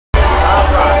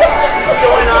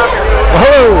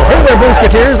there,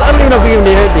 Boozeketeers. I don't even know if you can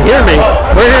hear me.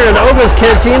 We're here in Oggas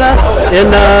Cantina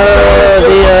in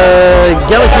the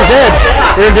Galaxy's Edge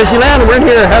here in Disneyland, and we're in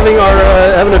here having our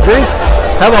having a drinks.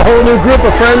 Have a whole new group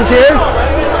of friends here.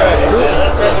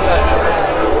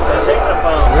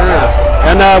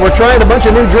 Yeah. And we're trying a bunch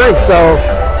of new drinks, so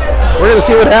we're going to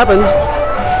see what happens.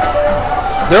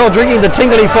 They're all drinking the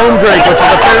tingly foam drink, which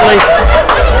is apparently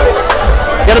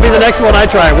going to be the next one I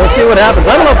try. We'll see what happens.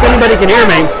 I don't know if anybody can hear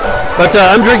me, but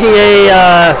I'm drinking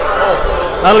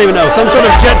I don't even know, some sort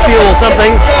of jet fuel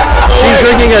something. She's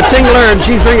drinking a tingler and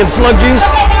she's drinking slug juice,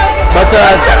 but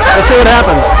we'll see what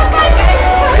happens.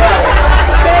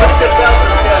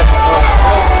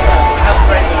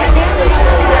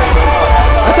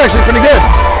 That's actually pretty good.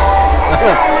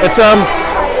 It's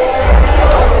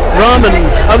rum and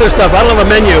other stuff. I don't have a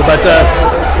menu, but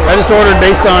I just ordered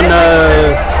based on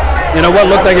you know, what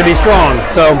looked like it'd be strong.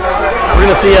 So we're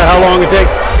gonna see how long it takes.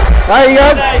 Hi, you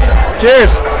guys.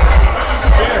 Cheers.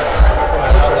 Cheers.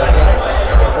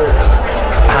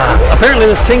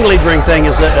 Apparently, this tingly drink thing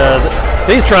is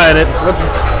he's trying it.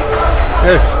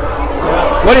 Here.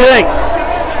 What do you think?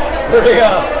 Pretty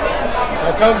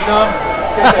my tongue's numb.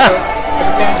 Tastes like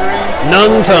a tangerine.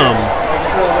 Nung tum.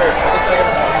 It's really weird.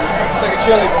 It's like a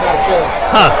chili, but not a chili.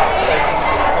 Huh.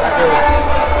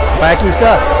 Wacky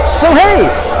stuff. So hey,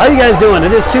 how you guys doing?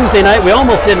 It is Tuesday night. We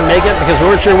almost didn't make it because we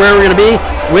weren't sure where we were going to be.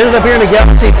 We ended up here in a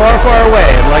galaxy far, far away.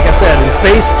 And like I said, in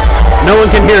space, no one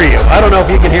can hear you. I don't know if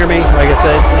you can hear me. Like I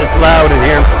said, it's loud in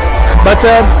here. But,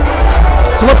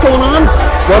 so what's going on?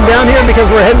 Well, I'm down here because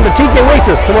we're heading to Tiki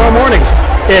tomorrow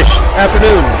morning-ish,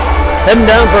 afternoon. Heading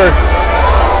down for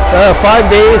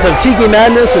 5 days of tiki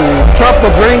madness and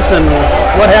tropical drinks and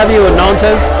what have you and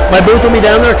nonsense. My booth will be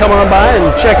down there. Come on by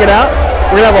and check it out.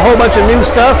 We're going to have a whole bunch of new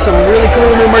stuff, some really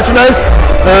cool new merchandise.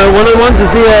 One of the ones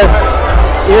is the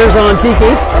Ears on Tiki.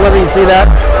 I don't know if you can see that.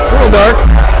 It's a little dark.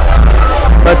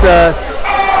 But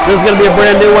this is going to be a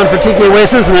brand new one for Tiki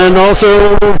Oasis. And then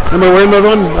also, am I wearing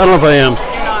another one? I don't know if I am.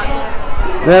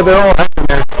 Yeah, they're all hanging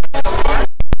there.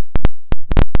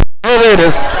 Oh, there it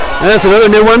is. And that's another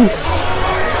new one.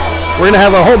 We're going to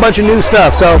have a whole bunch of new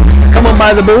stuff. So come on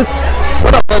by the booth.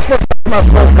 What else? I'm supposed to talk about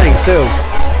some other things, too.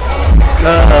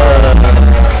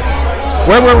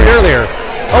 Where were we earlier?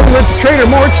 Oh, we went to Trader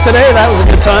Mort's today. That was a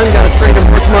good time. Got a Trader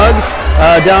Mort's mug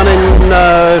down in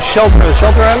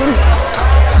Shelter Island,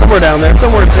 somewhere down there,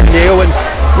 somewhere in San Diego. Went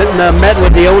and met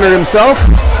with the owner himself.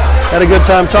 Had a good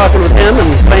time talking with him and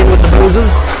playing with the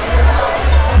boozes.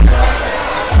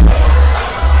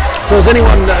 So, is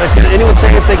anyone say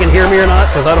if they can hear me or not?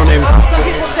 Because I don't even. Some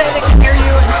people say they can hear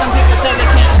you, and some people say they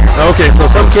can't. Okay, so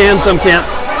some can, some can't.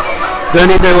 Do I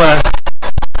need to?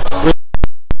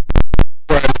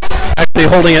 Actually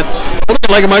holding it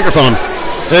like a microphone.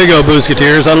 There you go,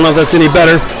 Boozeketeers. I don't know if that's any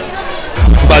better,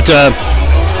 but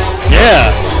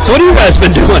yeah. So what have you guys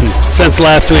been doing since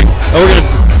last week? Oh,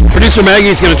 producer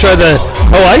Maggie's gonna try the.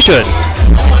 Oh, I should.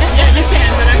 Yeah, you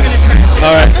can, but I'm gonna try.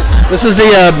 All right. This is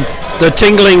the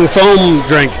tingling foam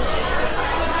drink.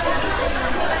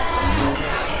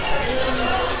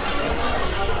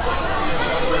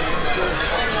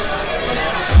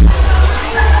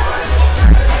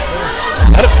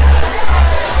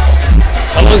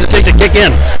 How long does it take to kick in?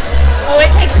 Oh,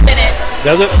 it takes a minute.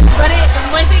 Does it? But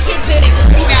once it kicks in, it's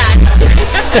pretty bad.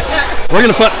 We're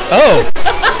gonna find. Oh.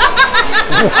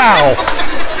 Wow.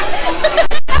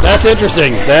 That's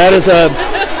interesting. That is a.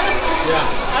 Yeah.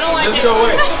 I don't like it. Go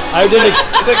away. I didn't.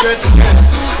 It's like you're at the gym,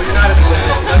 but you're not at the gym.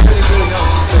 That's really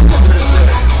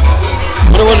really I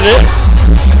wonder what it is.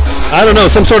 I don't know.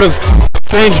 Some sort of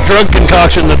strange drug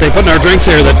concoction that they put in our drinks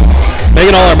here that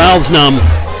making all our mouths numb.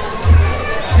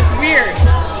 It's weird.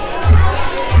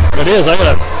 It is. I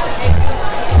gotta.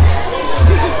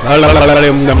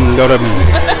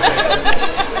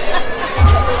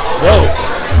 Whoa,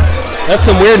 that's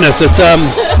some weirdness. It's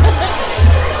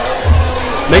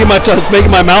making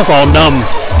my mouth all numb. Yeah,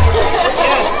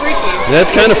 it's freaky.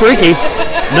 That's kind of freaky.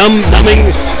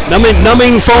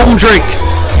 Numbing foam drink.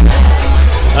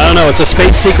 I don't know. It's a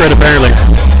space secret apparently.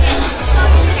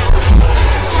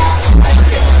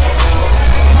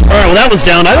 All right, well that one's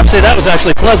down. I'd have to say that was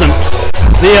actually pleasant.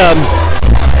 The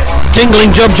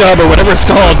tingling jub job or whatever it's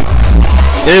called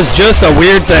is just a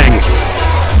weird thing.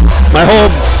 My whole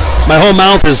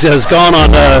mouth has gone on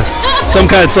some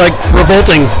kind. It's like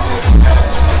revolting.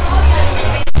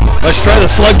 Let's try the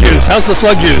slug juice. How's the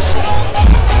slug juice?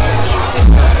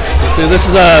 See, this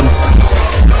is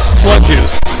slug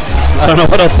juice. I don't know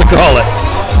what else to call it.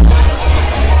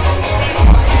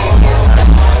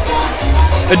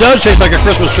 It does taste like a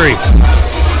Christmas tree.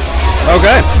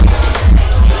 Okay.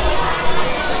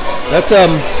 That's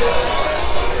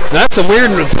That's some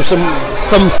weirdness.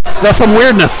 That's some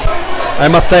weirdness, I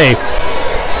must say.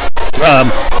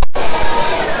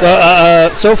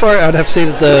 So far, I'd have to say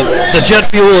that the jet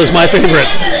fuel is my favorite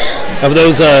of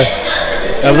those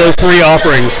three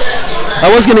offerings. I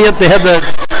was gonna get. They had the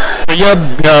Yub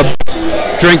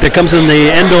drink that comes in the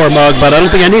Endor mug, but I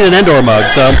don't think I need an Endor mug.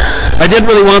 So I did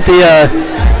really want the.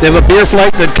 They have a beer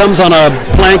flight that comes on a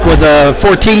plank with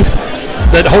 4 teeth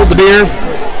that hold the beer,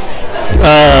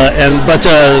 but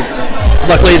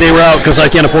luckily they were out because I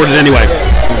can't afford it anyway.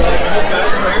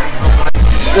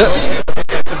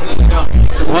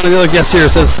 One of the other guests here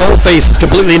says whole face is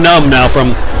completely numb now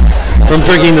from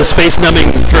drinking the space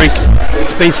numbing drink,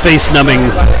 space face numbing.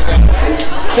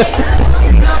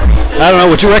 I don't know.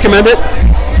 Would you recommend it?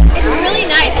 It's really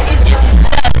nice. It's just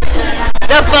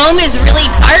the foam is really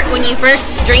tart when you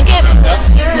first drink it,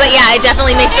 but yeah, it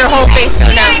definitely makes your whole face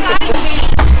go numb.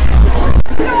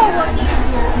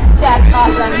 That's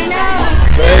awesome.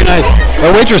 Very nice.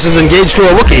 Our waitress is engaged to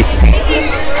a Wookiee.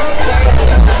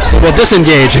 We'll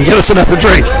disengage and get us another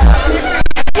drink.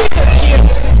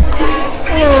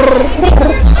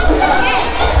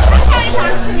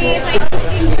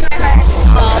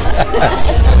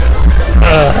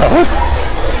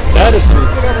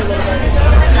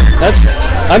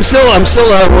 I'm still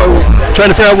trying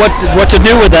to figure out what to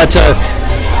do with that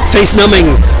face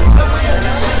numbing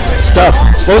stuff.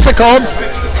 What was it called?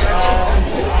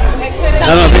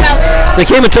 I don't know. They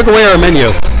came and took away our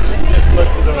menu.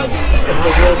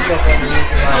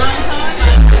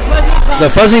 The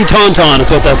fuzzy tauntaun is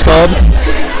what that's called.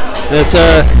 It's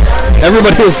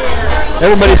everybody's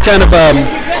kind of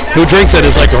who drinks it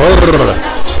is like.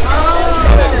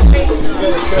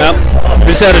 Yep. We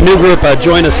just had a new group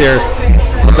join us here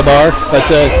at the bar,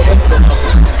 but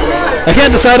I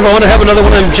can't decide if I want to have another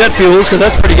one of them jet fuels because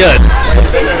that's pretty good.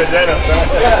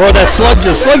 Or that slug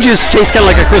juice tastes kind of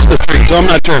like a Christmas tree, so I'm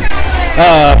not sure.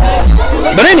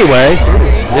 But anyway,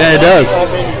 yeah, it does,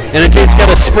 and it tastes got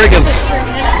a sprig of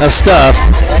stuff.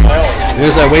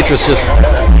 There's that waitress just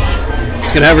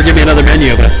gonna have her give me another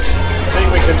menu, but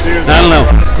I don't know.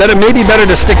 But it may be better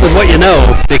to stick with what you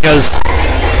know because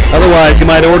otherwise you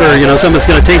might order, something that's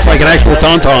gonna taste like an actual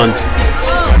tauntaun.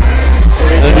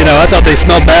 I thought they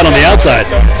smelled bad on the outside.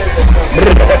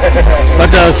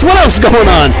 But so what else is going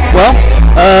on? Well,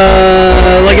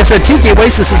 like I said, Tiki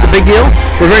Oasis is the big deal.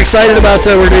 We're very excited about.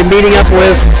 We're going to be meeting up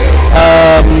with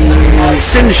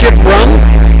Sin Ship Rum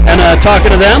and talking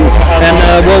to them, and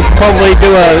we'll probably do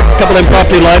a couple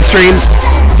impromptu live streams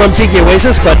from Tiki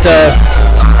Oasis. But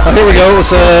here we go.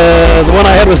 So, the one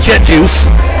I had was Jet Juice.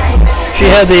 She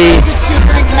had the.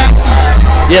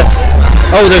 Yes.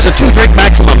 Oh, there's a 2-drink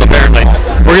maximum apparently.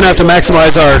 We're gonna have to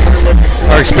maximize our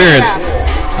experience.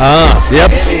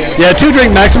 Yep. Yeah,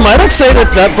 2-drink maximum. I'd have to say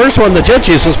that first one, the Jet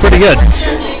Juice, was pretty good.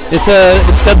 It's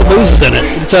got the boozes in it.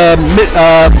 It's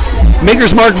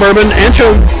Maker's Mark bourbon,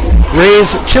 Ancho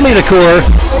Ray's chili liqueur,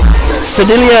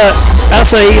 Sedilia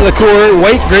acai liqueur,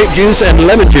 white grape juice, and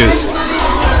lemon juice.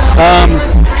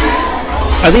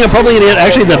 I think I'm probably gonna get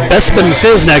actually the Bespin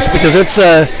Fizz next because it's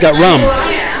got rum,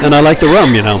 and I like the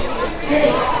rum, What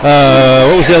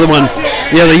was the other one?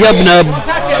 Yeah, the Yub Nub,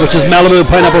 which is Malibu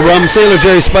pineapple rum, Sailor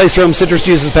Jerry spiced rum, citrus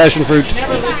juices, passion fruit.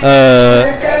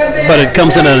 But it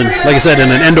comes in like I said,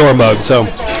 in an Endor mug. So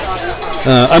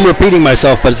I'm repeating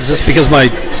myself, but it's just because my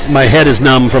head is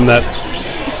numb from that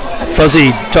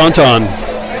fuzzy tauntaun,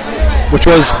 which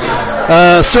was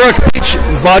Surak Peach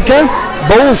Vodka,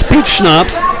 Bowls Peach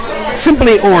Schnapps,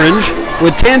 Simply Orange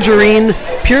with tangerine,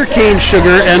 pure cane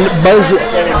sugar, and buzz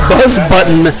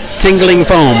button tingling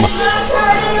foam.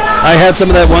 I had some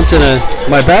of that once in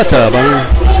my bathtub. I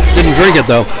didn't drink it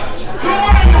though.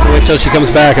 I'll wait till she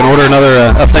comes back and order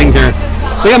another a thing here.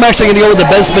 I think I'm actually going to go with the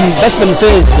Bespin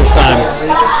Fizz this time.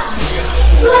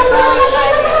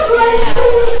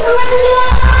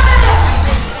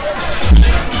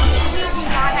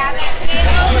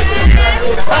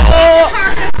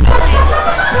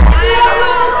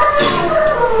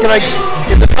 Is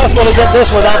it possible to get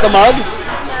this without the mug?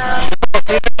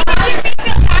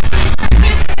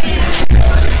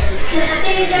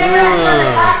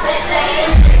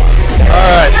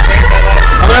 Alright.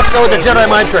 I'm going to have to go with the Jedi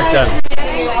Mind Trick then.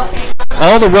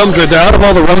 All the rum drinks, they're out of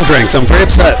all the rum drinks. I'm very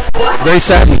upset. Very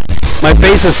saddened. My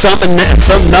face is something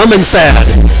numb and sad.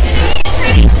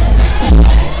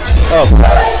 Oh.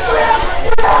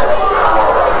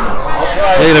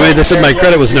 Hey, they said my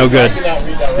credit was no good.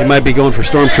 They might be going for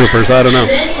stormtroopers. I don't know.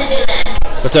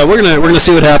 But we're gonna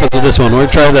see what happens with this one. We're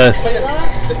gonna try the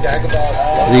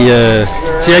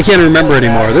see, I can't remember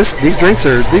anymore. These drinks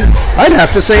are. I'd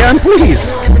have to say I'm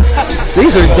pleased.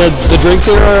 These are the drinks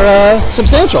that are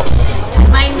substantial.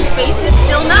 Mine face is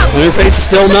still numb. And your face is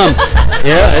still numb.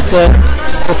 Yeah,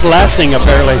 it's lasting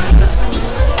apparently.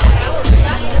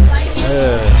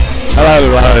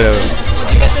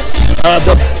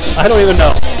 I don't even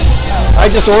know. I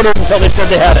just ordered until they said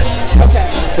they had it. Okay.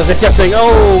 Because they kept saying,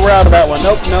 "Oh, we're out of that one."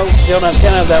 Nope, no,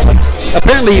 can't have that one.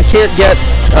 Apparently, you can't get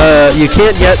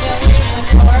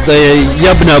the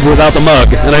Yub Nub without the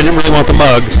mug, and I didn't really want the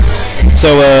mug.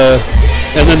 So,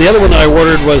 and then the other one that I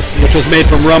ordered which was made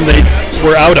from rum they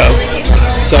were out of.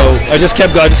 So I just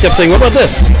kept saying, "What about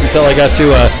this?" Until I got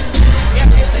to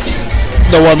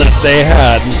the one that they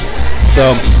had.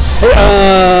 So,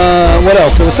 what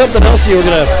else? There was something else you were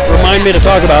gonna remind me to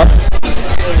talk about,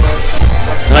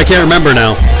 and I can't remember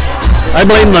now. I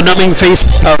blame the numbing face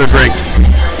powder drink.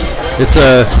 It's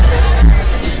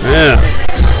yeah.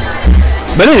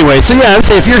 But anyway, so yeah, I would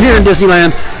say if you're here in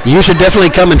Disneyland, you should definitely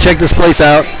come and check this place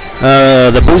out.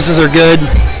 The boozes are good.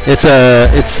 It's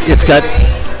quite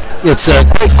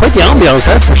the ambiance,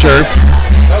 that's for sure.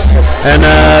 And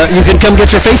you can come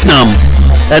get your face numb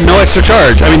at no extra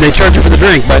charge. I mean, they charge you for the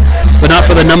drink, but not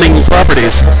for the numbing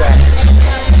properties.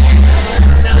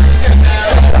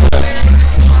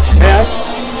 Yeah.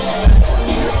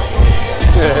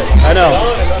 I know.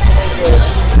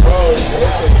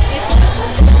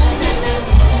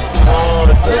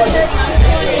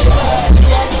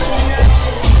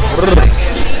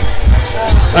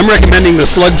 I'm recommending the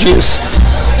slug juice,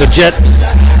 the jet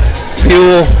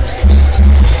fuel,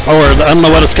 or I don't know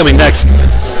what is coming next.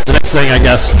 The next thing, I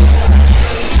guess.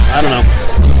 I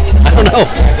don't know.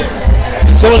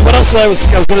 So what else? I was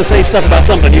going to say stuff about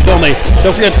something. You told me.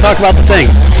 Don't forget to talk about the thing.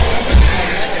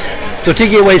 So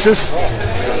Tiki Oasis.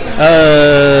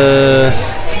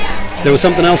 There was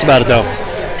something else about it though.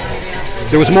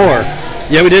 There was more.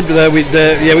 Yeah, we did. We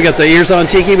got the ears on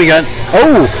Tiki. We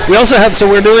also have. So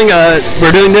we're doing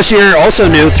this year also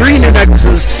new 3 new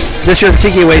necklaces this year for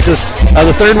Tiki Oasis.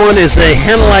 The third one is the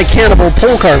Hanalei Cannibal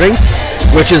pole carving,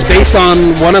 which is based on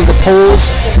one of the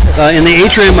poles in the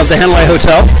atrium of the Hanalei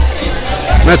Hotel.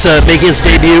 That's Bacon's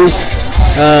debut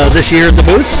this year at the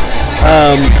booth.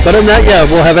 But other than that, yeah,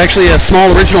 we'll have actually a small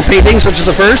original paintings, which is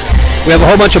the first. We have a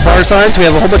whole bunch of bar signs. We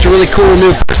have a whole bunch of really cool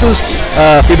new purses.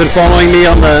 If you've been following me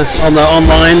on the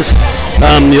onlines,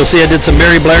 you'll see I did some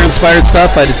Mary Blair inspired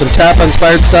stuff. I did some Tap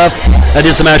inspired stuff. I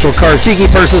did some actual carved tiki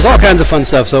purses, all kinds of fun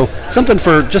stuff. So something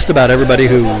for just about everybody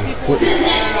who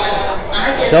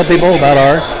tell people about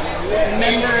our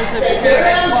Members of the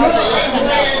Paradise Club that will send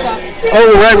out stuff.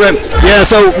 Oh, right. Yeah,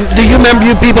 so do you remember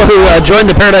you people who joined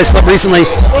the Paradise Club recently?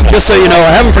 Just so you know,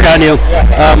 I haven't forgotten you.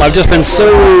 I've just been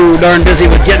so darn busy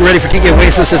with getting ready for Tiki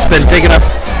Oasis. It's been taking up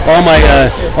all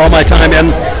my time. And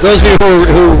those of you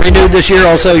who renewed this year,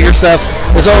 also your stuff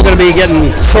is all going to be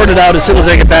getting sorted out as soon as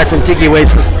I get back from Tiki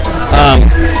Oasis.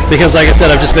 Because like I said,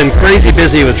 I've just been crazy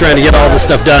busy with trying to get all this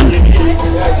stuff done.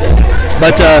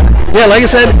 But yeah, like I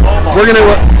said, we're going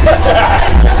to...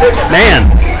 Man,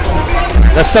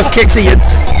 that stuff kicks you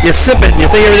sip it and you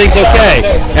think everything's okay,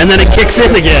 and then it kicks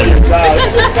in again.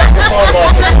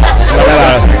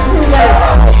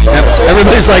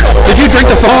 Everybody's like, did you drink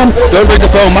the foam? Don't drink the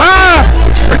foam. Ah!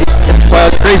 It's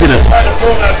wild craziness.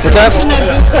 What's that?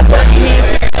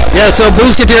 Yeah, so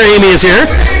Boozeketeer Amy is here,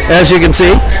 as you can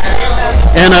see.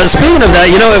 And speaking of that,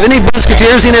 you know, if any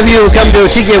Boozeketeers, any of you who come to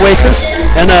Tiki Oasis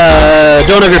and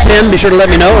don't have your pin, be sure to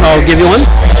let me know and I'll give you one.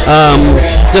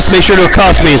 Just make sure to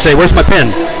accost me and say, "Where's my pin?"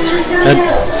 And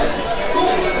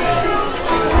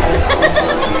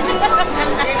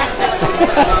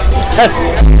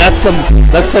that's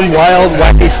some wild,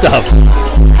 wacky stuff.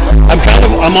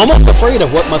 I'm almost afraid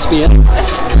of what must be in it.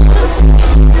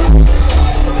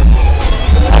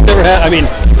 I've never had. I mean,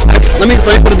 let me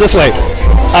put it this way.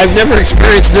 I've never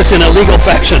experienced this in a legal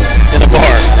fashion in a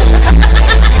bar.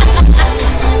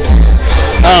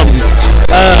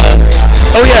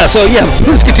 Oh yeah, so yeah,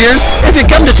 Boozeketeers, if you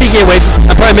come to Tiki Oasis,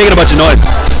 I'm probably making a bunch of noise,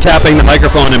 tapping the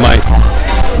microphone in my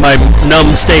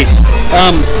numb state.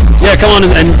 Yeah, come on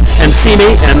and see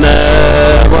me, and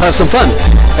we'll have some fun.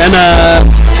 And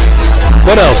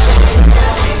what else?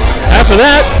 After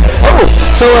that,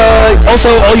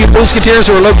 also all you Boozeketeers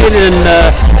who are located in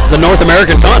the North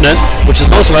American continent, which is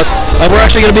most of us, we're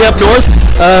actually going to be up north.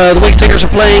 The Wake Tickers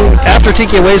are playing after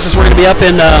Tiki Oasis. We're going to be up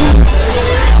in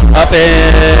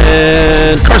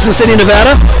Carson City,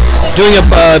 Nevada, doing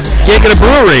a gig at a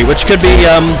brewery, which could be,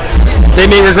 they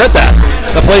may regret that.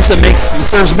 A place that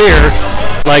serves beer,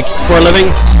 like for a living,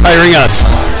 hiring us.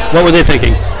 What were they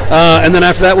thinking? And then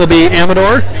after that will be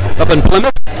Amador up in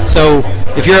Plymouth. So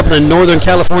if you're up in the Northern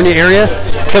California area,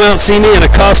 come out and see me and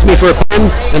accost me for a pin,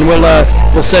 and we'll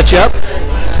set you up.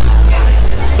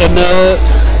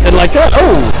 And like that.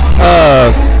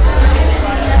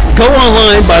 go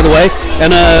online, by the way,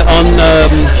 and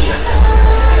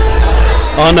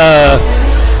on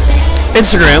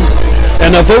Instagram,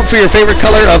 and vote for your favorite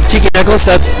color of tiki necklace.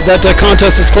 That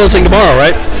contest is closing tomorrow,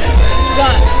 right?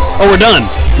 Done. Oh, we're done.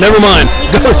 Never mind.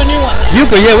 We can do a new one.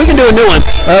 Yeah, we can do a new one.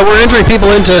 We're entering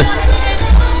people into.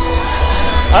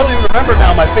 I don't even remember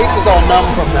now. My face is all numb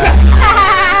from that.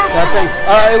 That thing.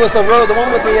 It was the one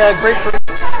with the grapefruit,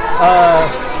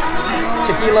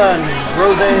 tequila and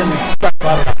rosé and stuff.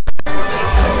 I don't know.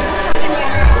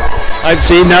 I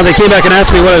see. Now they came back and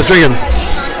asked me what I was drinking.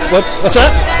 What's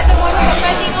that?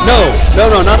 No,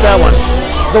 not that one.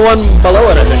 The one below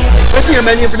it, I think. Can I see your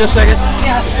menu for just a second?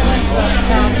 Yes.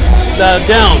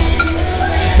 Down.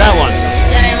 That one.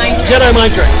 Jedi mind trick. Jedi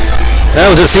mind trick. That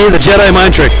was it. See, the Jedi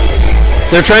mind trick.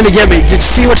 They're trying to get me. Did you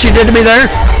see what she did to me there?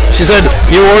 She said,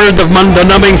 "You ordered the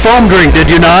numbing foam drink, did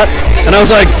you not?" And I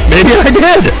was like, "Maybe I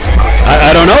did.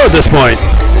 I don't know at this point."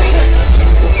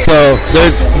 So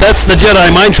that's the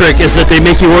Jedi mind trick, is that they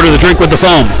make you order the drink with the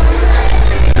foam.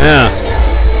 Yeah.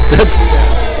 That's.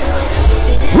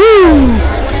 Woo!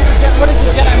 What does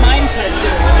the Jedi mind trick do?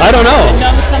 I don't know.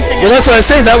 Numb something. Well, that's what I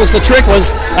say. That was the trick.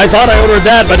 Was I thought I ordered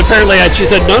that, but apparently she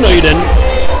said, "No, you didn't.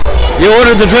 You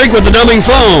ordered the drink with the numbing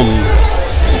foam."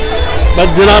 But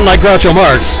did not like Groucho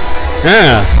Marx.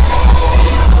 Yeah.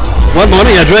 One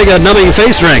morning I drank a numbing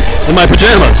face drink in my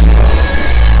pajamas.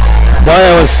 Why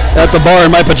I was at the bar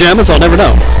in my pajamas, I'll never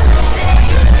know.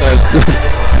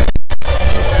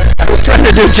 I was trying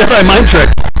to do Jedi mind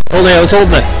trick. Only I was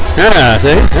holding it. Yeah,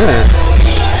 see? Yeah.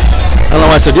 I don't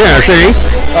know why I said, yeah, see?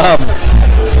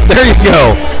 There you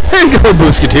go. There you go,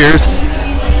 Boozeketeers.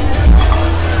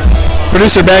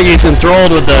 Producer Baggy's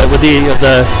enthralled with the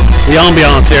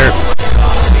ambiance here.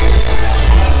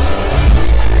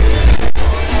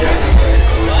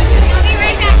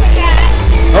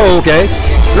 Oh, okay.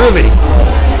 Groovy.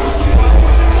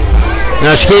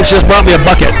 Now she just brought me a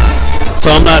bucket, so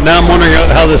I'm wondering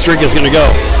how this drink is going to go,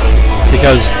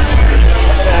 because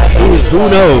who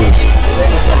knows?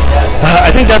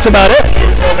 I think that's about it.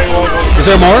 Is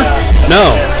there more?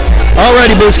 No.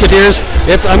 Alrighty, Boozeketeers.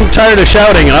 I'm tired of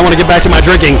shouting and I want to get back to my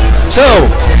drinking. So,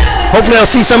 hopefully I'll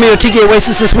see some of you at Tiki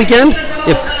Oasis this weekend.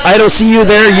 If I don't see you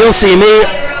there, you'll see me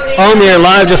on the air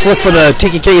live. Just look for the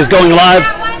Tiki King is going live,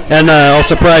 and I'll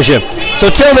surprise you. So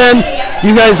till then,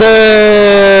 you guys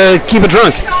keep it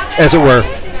drunk, as it were.